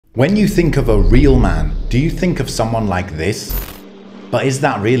When you think of a real man, do you think of someone like this? But is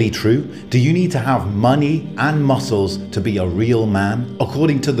that really true? Do you need to have money and muscles to be a real man?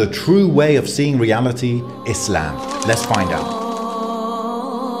 According to the true way of seeing reality, Islam. Let's find out.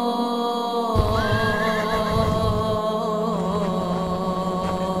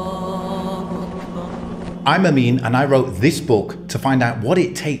 I'm Ameen, and I wrote this book to find out what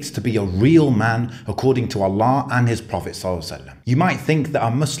it takes to be a real man according to Allah and His Prophet ﷺ. You might think that a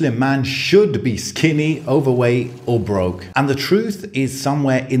Muslim man should be skinny, overweight, or broke. And the truth is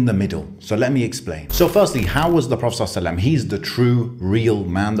somewhere in the middle. So let me explain. So firstly, how was the Prophet ﷺ? He's the true, real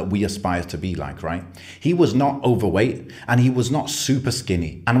man that we aspire to be like, right? He was not overweight and he was not super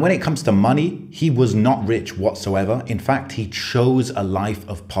skinny. And when it comes to money, he was not rich whatsoever. In fact, he chose a life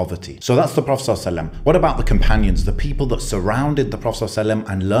of poverty. So that's the Prophet ﷺ. What about the companions, the people that surrounded the Prophet ﷺ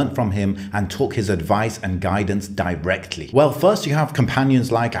and learnt from him and took his advice and guidance directly? Well, first you have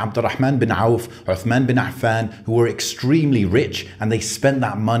companions like Abdurrahman bin Auf, Uthman bin Affan, who were extremely rich and they spent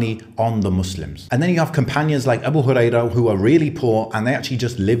that money on the Muslims. And then you have companions like Abu Hurairah, who are really poor and they actually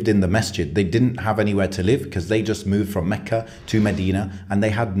just lived in the masjid. They didn't have anywhere to live because they just moved from Mecca to Medina and they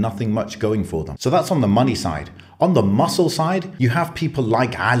had nothing much going for them. So that's on the money side. On the muscle side, you have people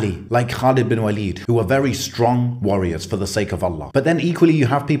like Ali, like Khalid bin Walid, who are very strong warriors for the sake of Allah. But then equally, you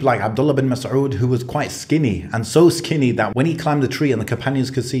have people like Abdullah bin Mas'ud, who was quite skinny, and so skinny that when he climbed the tree and the companions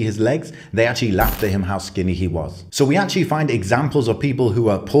could see his legs, they actually laughed at him how skinny he was. So we actually find examples of people who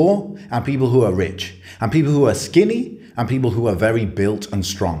are poor and people who are rich, and people who are skinny and people who are very built and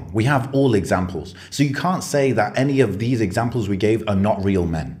strong. We have all examples. So you can't say that any of these examples we gave are not real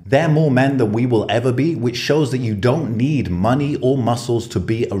men. They're more men than we will ever be, which shows that you don't need money or muscles to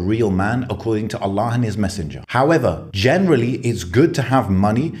be a real man according to Allah and His Messenger. However, generally it's good to have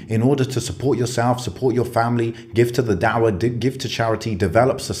money in order to support yourself, support your family, give to the da'wah, give to charity,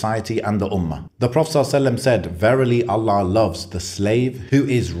 develop society and the ummah. The Prophet ﷺ said, "Verily Allah loves the slave who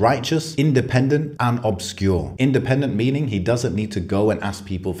is righteous, independent and obscure." Independent meaning he doesn't need to go and ask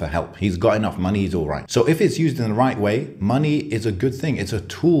people for help. He's got enough money, he's all right. So if it's used in the right way, money is a good thing. It's a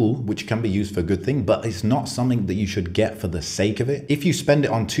tool which can be used for good thing, but it's not something that you should get for the sake of it. If you spend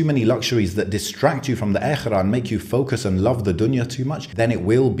it on too many luxuries that distract you from the akhirah and make you focus and love the dunya too much, then it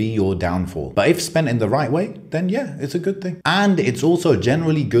will be your downfall. But if spent in the right way, then yeah, it's a good thing. And it's also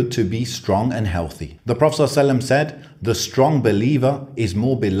generally good to be strong and healthy. The Prophet ﷺ said, "The strong believer is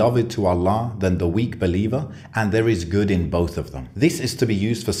more beloved to Allah than the weak believer, and there is good in both of them." This is to be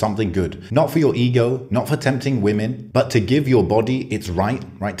used for something good, not for your ego, not for tempting women, but to give your body its right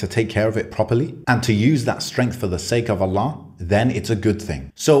to take care of it properly, and to use that strength for the sake of Allah. Then it's a good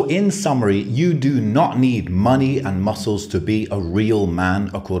thing. So in summary, you do not need money and muscles to be a real man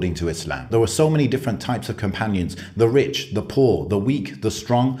according to Islam. There were so many different types of companions: the rich, the poor, the weak, the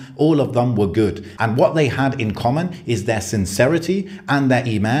strong. All of them were good. And what they had in common is their sincerity and their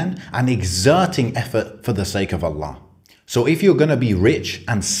iman and exerting effort for the sake of Allah. So if you're going to be rich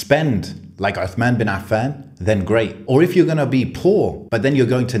and spend like Uthman bin Affan, then great. Or if you're going to be poor, but then you're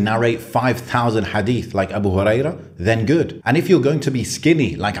going to narrate 5,000 hadith like Abu Hurairah, then good. And if you're going to be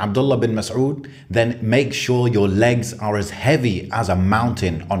skinny like Abdullah bin Mas'ud, then make sure your legs are as heavy as a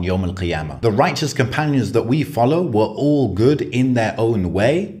mountain on Yawm al-Qiyamah. The righteous companions that we follow were all good in their own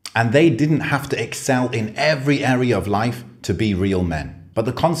way, and they didn't have to excel in every area of life to be real men. But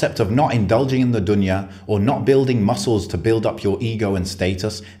the concept of not indulging in the dunya or not building muscles to build up your ego and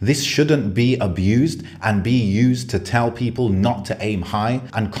status, this shouldn't be abused and be used to tell people not to aim high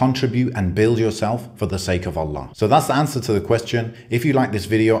and contribute and build yourself for the sake of Allah. So that's the answer to the question. If you like this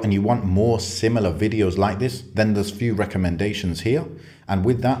video and you want more similar videos like this, then there's few recommendations here. And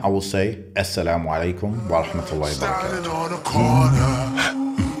with that, I will say, Assalamu alaikum wa rahmatullahi wa barakatuh.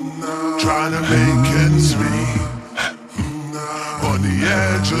 Trying to make ends meet. On the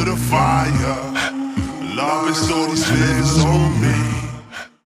edge of the fire, love is all these fears on me.